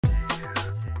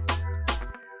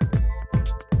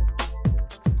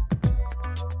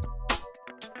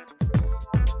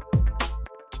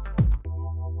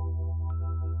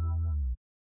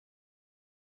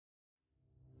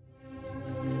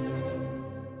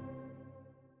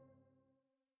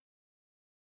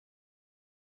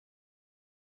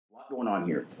going on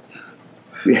here.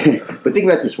 But think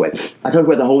about it this way. I talk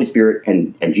about the Holy Spirit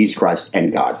and Jesus Christ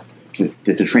and God.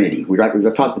 It's a Trinity. We've talked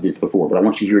about this before, but I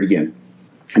want you to hear it again.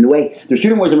 And the way, there's two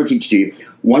different ways I'm going to teach to you.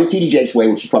 One is T.D. Jakes' way,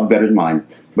 which is probably better than mine,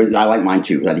 but I like mine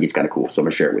too. I think it's kind of cool, so I'm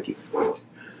going to share it with you.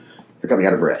 I got me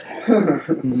out of breath.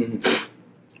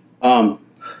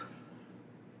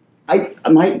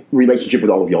 My relationship with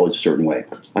all of y'all is a certain way.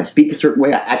 I speak a certain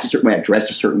way, I act a certain way, I dress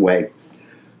a certain way.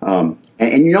 And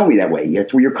you know me that way.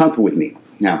 That's where you're comfortable with me.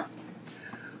 Now,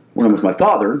 when I'm with my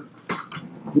father,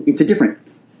 it's a different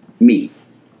me.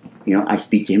 You know, I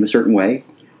speak to him a certain way.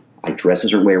 I dress a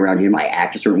certain way around him. I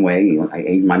act a certain way. You know,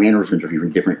 my mannerisms are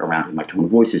even different around him. My tone of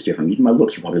voice is different. Even my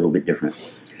looks are probably a little bit different.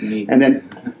 And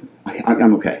then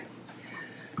I'm okay.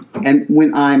 And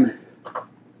when I'm,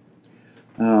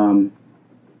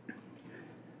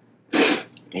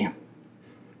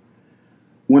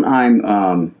 when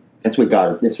I'm, that's what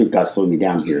God slowed me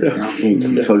down here.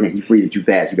 You're breathing too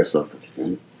fast. You got to slow.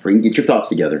 Get your thoughts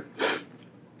together.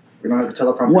 We don't have to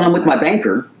teleprompter. When I'm with my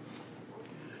banker,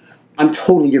 I'm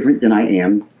totally different than I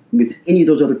am with any of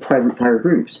those other prior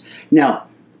groups. Now,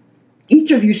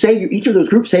 each of those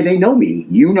groups say they know me.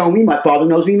 You know me. My father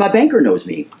knows me. My banker knows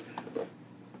me.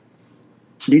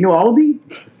 Do you know all of me?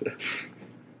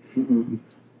 Mm-mm.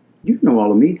 You don't know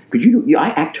all of me because I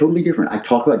act totally different. I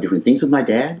talk about different things with my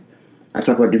dad. I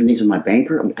talk about different things with my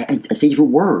banker. I say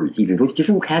different words, even with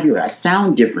different vocabulary. I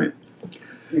sound different.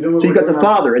 So you've got the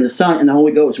Father and the Son and the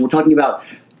Holy Ghost. And we're talking about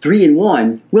 3 in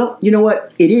 1. Well, you know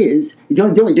what? It is. The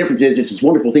only difference is it's this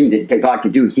wonderful thing that God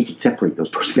can do is He can separate those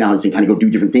personalities and kind of go do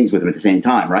different things with them at the same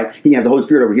time, right? He can have the Holy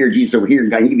Spirit over here, Jesus over here,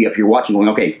 and He can be up here watching, going,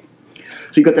 okay.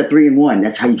 So you got that 3 in 1.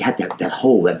 That's how you got that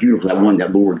whole, that beautiful, that one,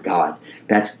 that Lord God.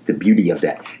 That's the beauty of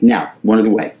that. Now, one other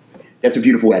way. That's a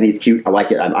beautiful way. I think it's cute. I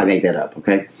like it. I made that up,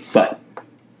 okay? But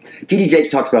T.D. Jakes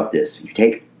talks about this. You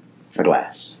take a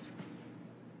glass.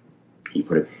 You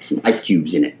put some ice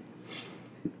cubes in it.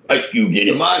 Ice cubes in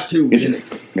it. Some ice cubes in it.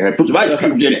 Yeah, put some ice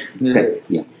cubes in it. Okay,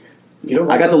 yeah.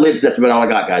 I got the lips. That's about all I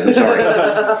got, guys. I'm sorry.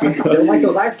 You don't like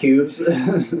those ice cubes.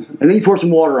 And then you pour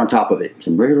some water on top of it.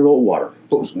 Some regular old water.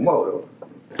 Pour some water.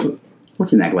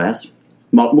 What's in that glass?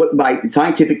 By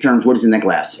scientific terms, what is in that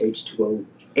glass? H2O.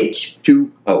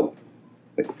 H2O.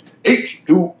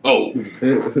 H2O.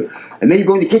 And then you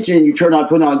go in the kitchen and you put on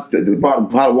the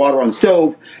pot of water on the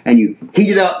stove and you heat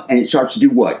it up and it starts to do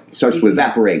what? It starts to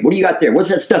evaporate. What do you got there? What's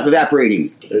that stuff evaporating?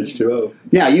 H2O.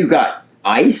 Now you've got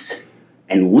ice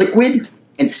and liquid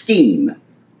and steam.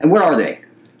 And what are they?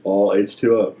 All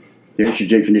H2O. There's your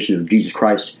definition of Jesus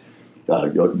Christ, the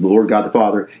Lord God the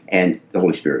Father, and the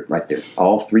Holy Spirit right there.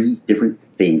 All 3 different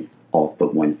things, all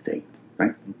but one thing.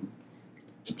 Right?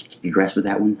 Can you grasp with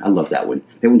that one? I love that one.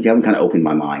 That one kind of opened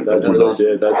my mind. It was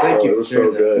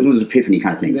so good. It was an epiphany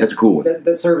kind of thing. That's a cool one.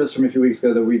 That service from a few weeks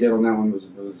ago that we did on that one was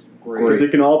great. Because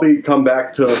it can all become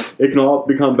back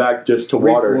just to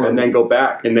water, and then go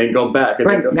back, and then go back. And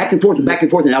right, back and forth, and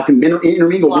now can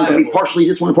intermingle. One can be partially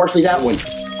this one and partially that one.